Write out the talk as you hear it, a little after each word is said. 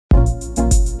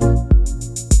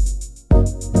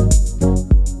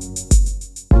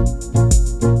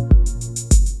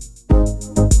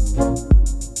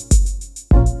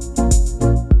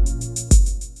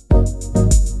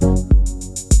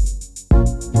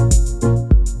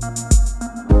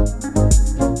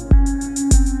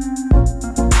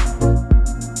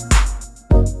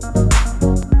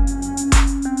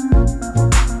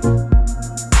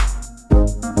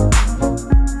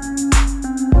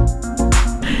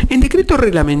decreto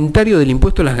reglamentario del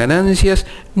impuesto a las ganancias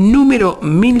número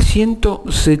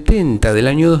 1170 del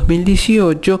año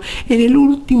 2018, en el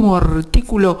último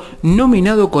artículo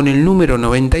nominado con el número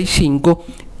 95,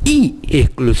 y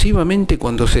exclusivamente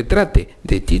cuando se trate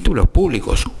de títulos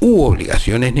públicos u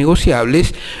obligaciones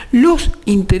negociables, los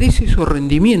intereses o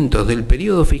rendimientos del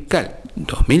periodo fiscal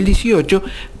 2018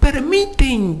 permite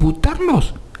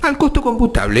imputarlos al costo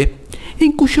computable,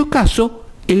 en cuyo caso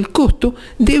el costo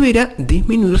deberá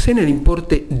disminuirse en el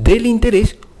importe del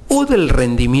interés o del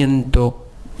rendimiento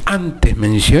antes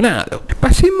mencionado.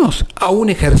 Pasemos a un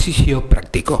ejercicio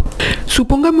práctico.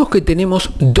 Supongamos que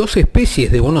tenemos dos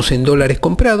especies de bonos en dólares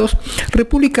comprados: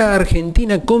 República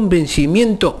Argentina con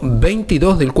vencimiento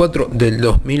 22 del 4 del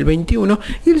 2021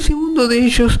 y el segundo de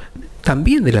ellos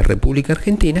también de la República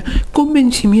Argentina con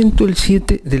vencimiento el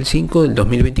 7 del 5 del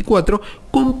 2024,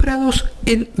 comprados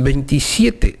el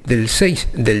 27 del 6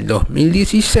 del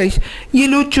 2016 y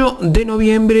el 8 de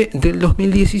noviembre del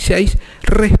 2016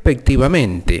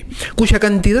 respectivamente, cuya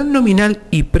cantidad nominal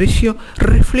y precio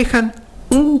reflejan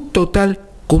un total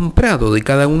comprado de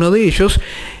cada uno de ellos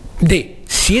de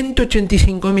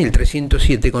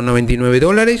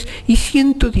 $185.307,99 y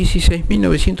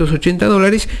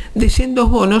 $116.980 de sendos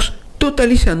bonos,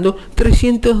 totalizando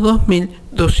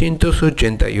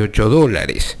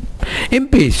 $302.288. En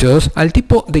pesos, al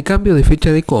tipo de cambio de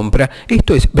fecha de compra,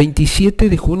 esto es 27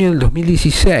 de junio del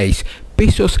 2016,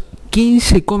 pesos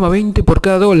 15,20 por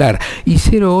cada dólar, y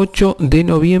 08 de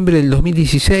noviembre del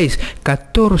 2016,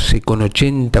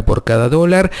 14,80 por cada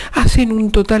dólar, hacen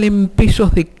un total en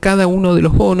pesos de cada uno de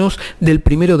los bonos del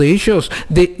primero de ellos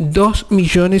de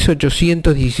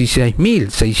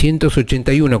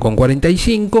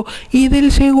 2.816.681,45 y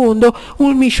del segundo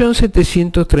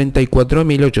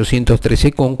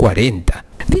 1.734.813,40.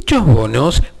 Dichos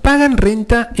bonos pagan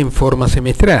renta en forma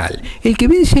semestral. El que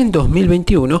vence en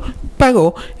 2021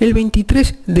 pagó el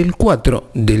 23 del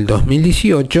 4 del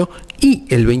 2018 y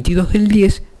el 22 del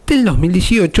 10 del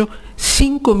 2018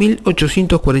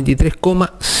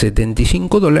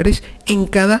 $5.843,75 en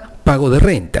cada pago de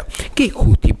renta, que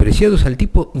justipreciados al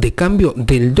tipo de cambio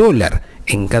del dólar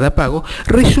en cada pago,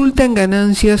 resultan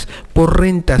ganancias por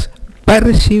rentas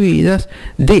percibidas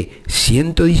de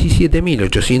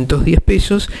 117.810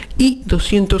 pesos y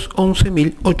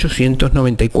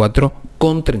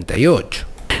 211.894,38.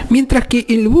 Mientras que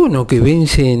el bono que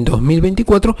vence en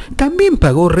 2024 también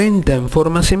pagó renta en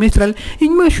forma semestral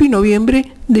en mayo y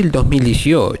noviembre del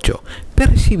 2018,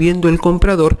 percibiendo el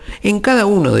comprador en cada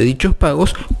uno de dichos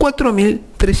pagos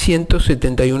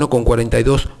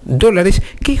 $4.371,42,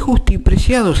 que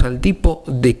justipreciados al tipo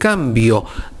de cambio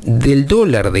del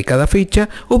dólar de cada fecha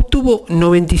obtuvo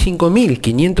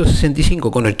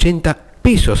 95.565,80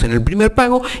 pesos en el primer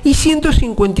pago y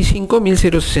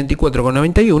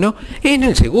 155.064,91 en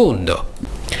el segundo.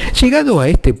 Llegado a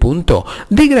este punto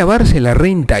de gravarse la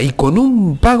renta y con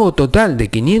un pago total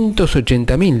de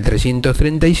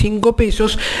 580.335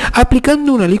 pesos,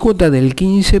 aplicando una alícuota del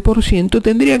 15%,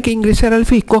 tendría que ingresar al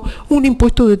fisco un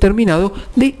impuesto determinado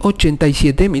de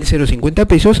 87.050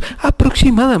 pesos,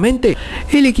 aproximadamente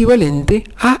el equivalente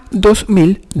a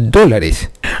 $2.000.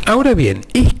 Ahora bien,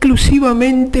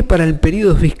 exclusivamente para el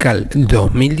periodo fiscal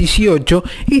 2018,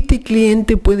 este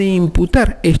cliente puede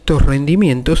imputar estos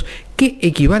rendimientos que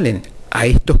equivalen a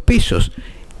estos pesos,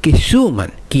 que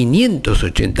suman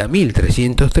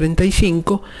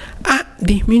 580.335, a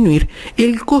disminuir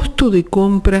el costo de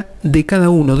compra de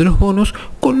cada uno de los bonos,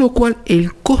 con lo cual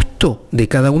el costo de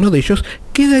cada uno de ellos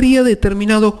quedaría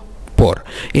determinado por,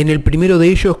 en el primero de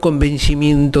ellos con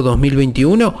vencimiento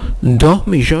 2021,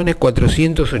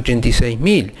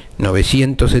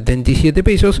 2.486.977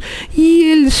 pesos, y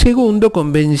el segundo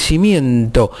con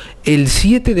vencimiento el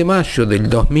 7 de mayo del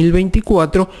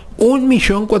 2024,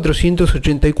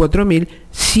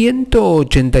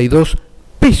 1.484.182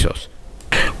 pesos,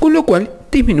 con lo cual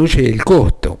disminuye el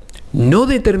costo. No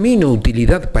determino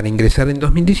utilidad para ingresar en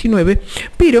 2019,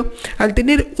 pero al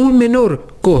tener un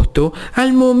menor costo,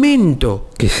 al momento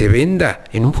que se venda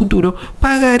en un futuro,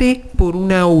 pagaré por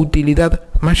una utilidad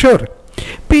mayor.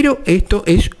 Pero esto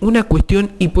es una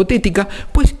cuestión hipotética,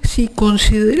 pues si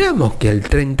consideramos que al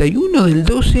 31 del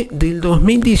 12 del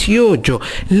 2018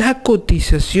 la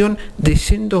cotización de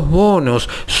sendos bonos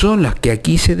son las que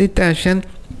aquí se detallan,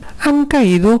 han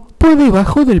caído por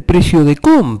debajo del precio de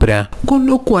compra, con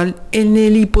lo cual en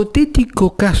el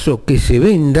hipotético caso que se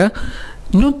venda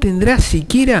no tendrá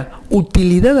siquiera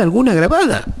utilidad alguna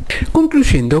grabada,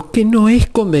 concluyendo que no es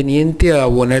conveniente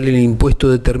abonar el impuesto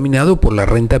determinado por la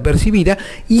renta percibida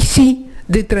y sí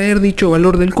detraer dicho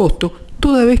valor del costo,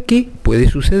 toda vez que puede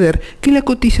suceder que la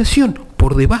cotización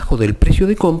por debajo del precio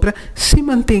de compra se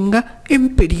mantenga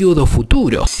en periodo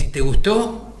futuro. Si te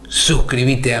gustó,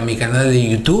 suscríbete a mi canal de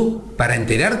YouTube para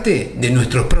enterarte de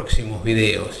nuestros próximos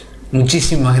videos.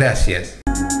 Muchísimas gracias.